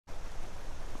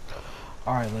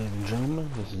Alright, ladies and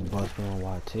gentlemen, this is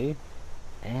BloodSpillin-YT,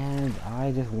 and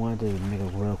I just wanted to make a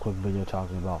real quick video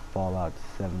talking about Fallout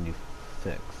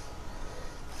 76.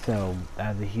 So,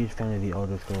 as a huge fan of the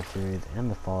Elder Scrolls series and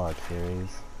the Fallout series,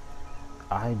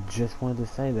 I just wanted to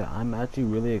say that I'm actually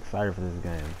really excited for this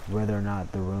game. Whether or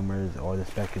not the rumors or the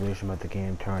speculation about the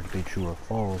game turn out to be true or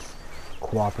false,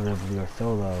 cooperatively or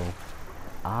solo,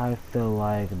 I feel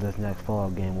like this next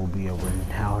Fallout game will be a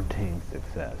resounding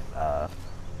success.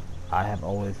 I have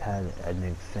always had an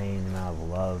insane amount of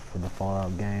love for the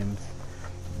Fallout games,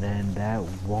 and that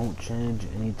won't change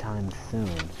anytime soon.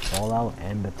 Fallout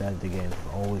and Bethesda games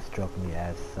have always struck me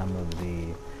as some of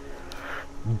the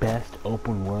best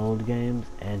open world games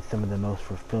and some of the most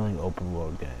fulfilling open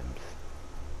world games.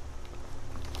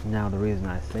 Now the reason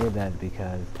I say that is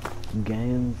because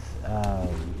games,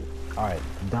 alright,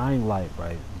 Dying Light,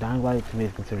 right? Dying Light to me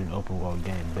is considered an open world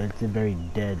game, but it's a very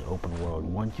dead open world.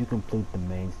 Once you complete the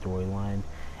main storyline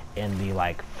and the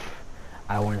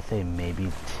I want to say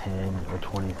maybe 10 or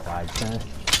 20 side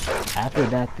quests, after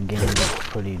that the game is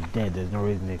pretty dead. There's no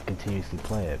reason to continuously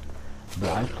play it. But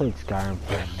I've played Skyrim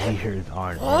for years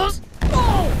on end,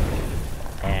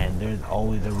 and there's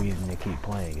always a reason to keep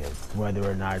playing it, whether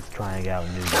or not it's trying out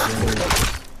new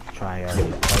builds, trying out a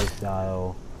new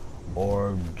playstyle,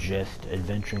 or just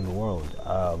adventuring the world.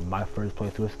 My first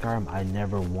playthrough of Skyrim, I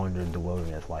never wandered the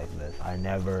wilderness like this. I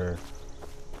never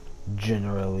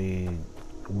generally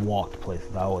walked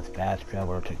places. I always fast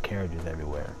traveled or took carriages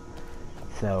everywhere.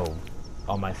 So,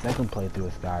 on my second playthrough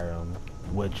of Skyrim,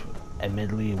 which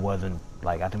admittedly wasn't,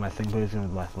 I think my second playthrough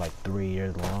was like 3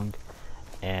 years long,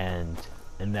 and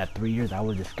in that 3 years I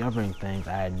was discovering things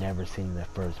I had never seen in the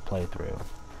first playthrough.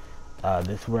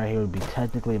 This right here would be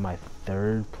technically my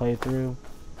third playthrough,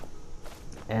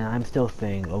 and I'm still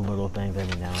seeing a little things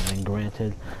every now and then.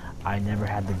 Granted, I never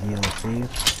had the DLC,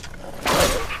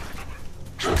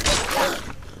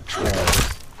 so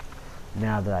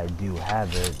now that I do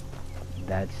have it,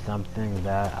 that's something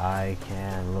that I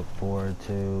can look forward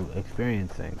to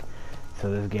experiencing. So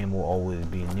this game will always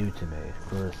be new to me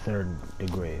for a certain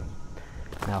degree.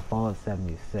 Now Fallout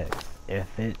 76,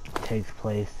 if it takes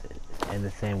place in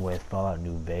the same way as Fallout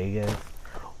New Vegas,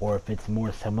 or if it's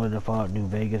more similar to Fallout New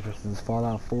Vegas versus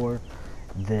Fallout 4,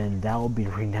 then that will be a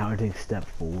resounding step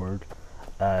forward.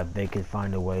 If they could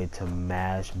find a way to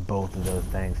mash both of those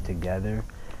things together,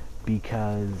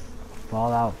 because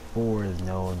Fallout 4 is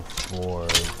known for,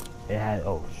 it had,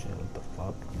 oh shit, what the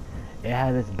fuck? It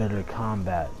had its better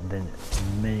combat than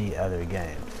many other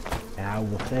games, and I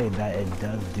will say that it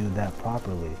does do that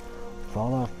properly.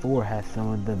 Fallout 4 has some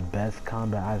of the best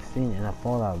combat I've seen in a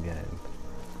Fallout game.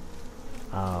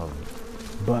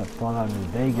 But Fallout New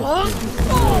Vegas did the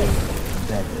story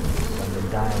better, and the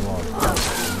dialogue and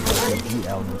the RPG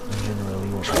elements generally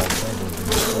were all better than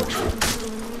the first.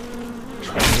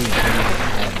 Every game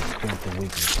has its strengths and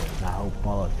weaknesses, and I hope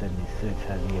Fallout 76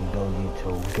 has the ability to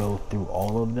go through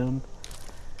all of them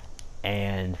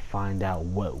and find out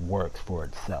what works for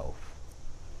itself.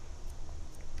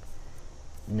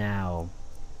 Now,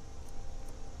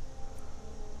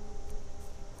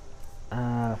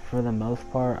 for the most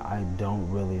part, I don't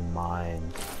really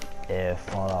mind if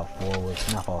Fallout 4 was,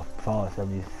 not Fallout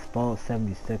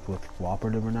 76 was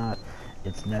cooperative or not.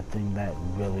 It's nothing that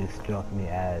really struck me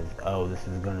as, oh, this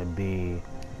is gonna be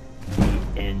the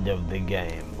end of the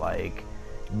game.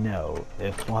 No,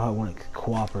 if Fallout went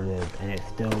cooperative and it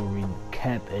still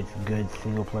kept its good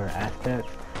single player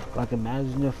aspects,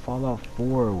 imagine if Fallout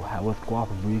 4 was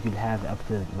cooperative, where you could have up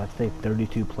to, let's say,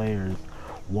 32 players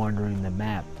wandering the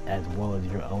map as well as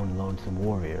your own lonesome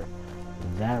warrior.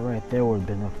 That right there would have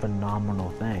been a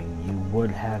phenomenal thing. You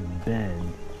would have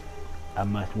been a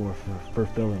much more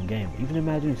fulfilling game. Even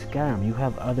imagine Skyrim, you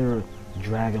have other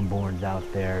Dragonborns out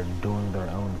there doing their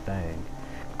own thing.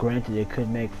 Granted, it could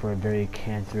make for a very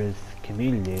cancerous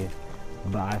community,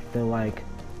 but I feel like,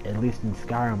 at least in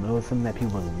Skyrim, it was something that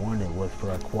people wanted, was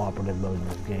for a cooperative mode in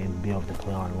this game, to be able to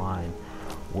play online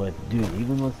with, dude,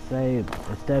 even let's say,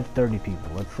 instead of 30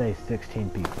 people, let's say 16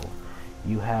 people.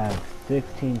 You have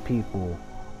 16 people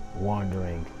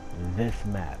wandering this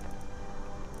map.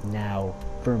 Now,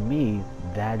 for me,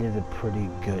 that is a pretty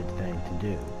good thing to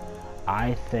do.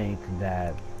 I think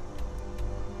that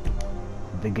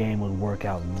the game would work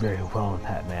out very well in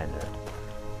that manner.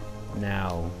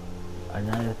 Now,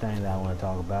 another thing that I want to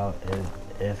talk about is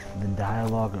if the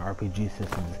dialogue and RPG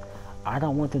systems, I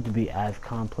don't want them to be as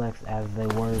complex as they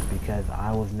were, because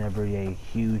I was never a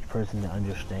huge person to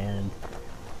understand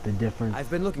the difference. I've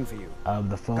been looking for you.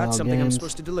 Of the Fallout Got something games. I'm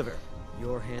supposed to deliver.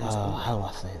 Your hands on. How do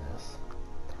I say this?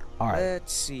 Alright.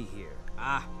 Let's see here.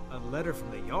 Ah, a letter from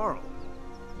the Jarl.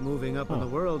 Moving up in the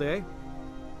world, eh?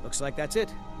 Looks like that's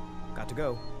it. Got to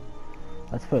go.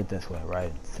 Let's put it this way,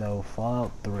 right? So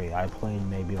Fallout 3, I played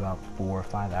maybe about 4 or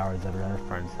 5 hours of it at a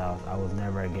friend's house. I was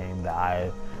never a game that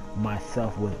I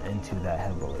myself was into that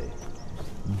heavily.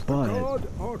 But God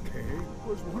Arcade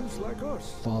was once like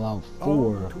us. Fallout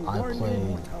 4, I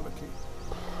played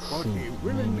But he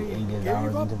willingly maybe 8 gave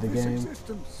hours up into the his game.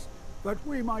 existence, that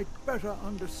we might better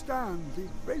understand the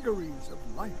vagaries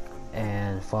of life.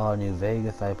 And Fallout New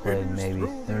Vegas, I played maybe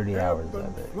 30 hours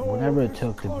of it. Whatever it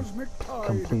took to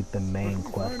complete the main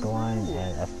quest line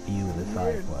and a few of the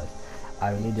side quests.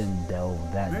 I really didn't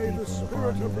delve that deep into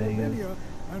Fallout New Vegas,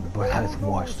 but I just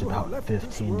watched about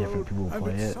 15 different people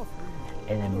play it.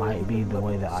 And it might be the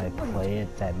way that I play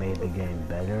it that made the game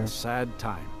better. Sad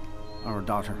time. Our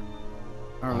daughter.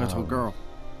 Our little girl.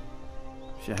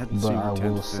 She hadn't But seen I her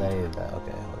will 10th say birthday. that,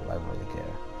 okay, I don't really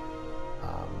care.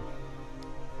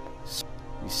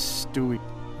 Stewie,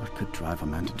 what could drive a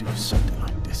man to do something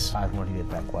like this? I just want to get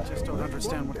that I question. just don't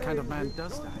understand what kind of man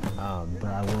does that. But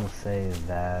I will say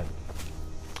that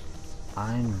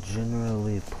I'm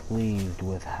generally pleased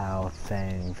with how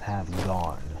things have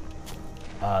gone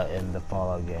in the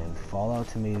Fallout games. Fallout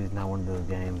to me is not one of those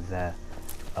games that,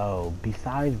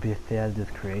 besides Bethesda's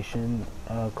Creation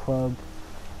Club,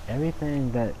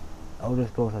 everything that Elder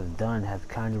Scrolls has done has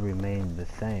kind of remained the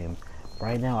same.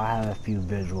 Right now I have a few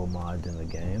visual mods in the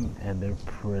game, and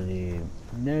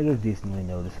they're decently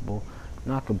noticeable.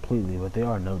 Not completely, but they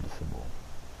are noticeable.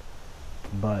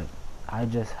 But I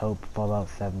just hope Fallout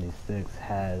 76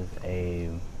 has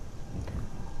a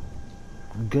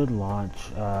good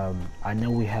launch. I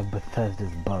know we have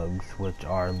Bethesda's bugs, which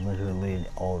are literally in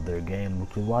all of their games,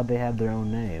 which is why they have their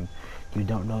own name. You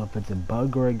don't know if it's a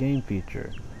bug or a game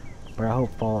feature. But I hope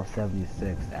Fallout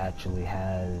 76 actually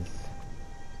has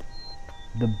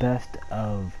the best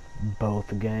of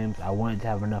both games. I want it to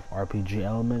have enough RPG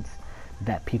elements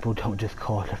that people don't just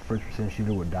call it a first-person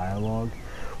shooter with dialogue,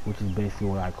 which is basically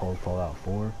what I called Fallout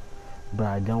 4. But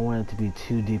I don't want it to be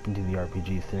too deep into the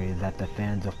RPG series that the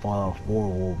fans of Fallout 4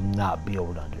 will not be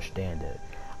able to understand it.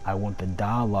 I want the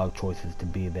dialogue choices to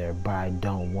be there, but I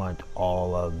don't want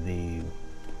all of the...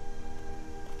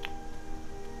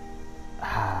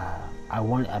 I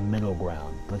want a middle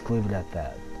ground. Let's leave it at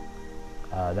that.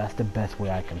 That's the best way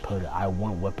I can put it. I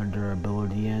want weapon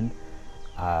durability in.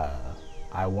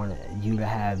 I want you to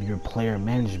have your player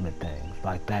management things.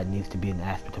 Like that needs to be an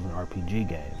aspect of an RPG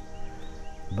game.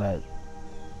 But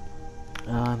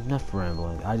enough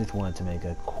rambling. I just wanted to make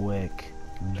a quick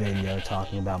video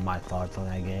talking about my thoughts on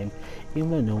that game.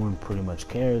 Even though no one pretty much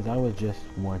cares, I was just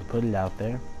wanted to put it out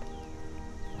there.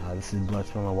 This is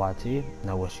BloodSpillin-YT, and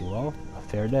I wish you all a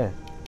fair day.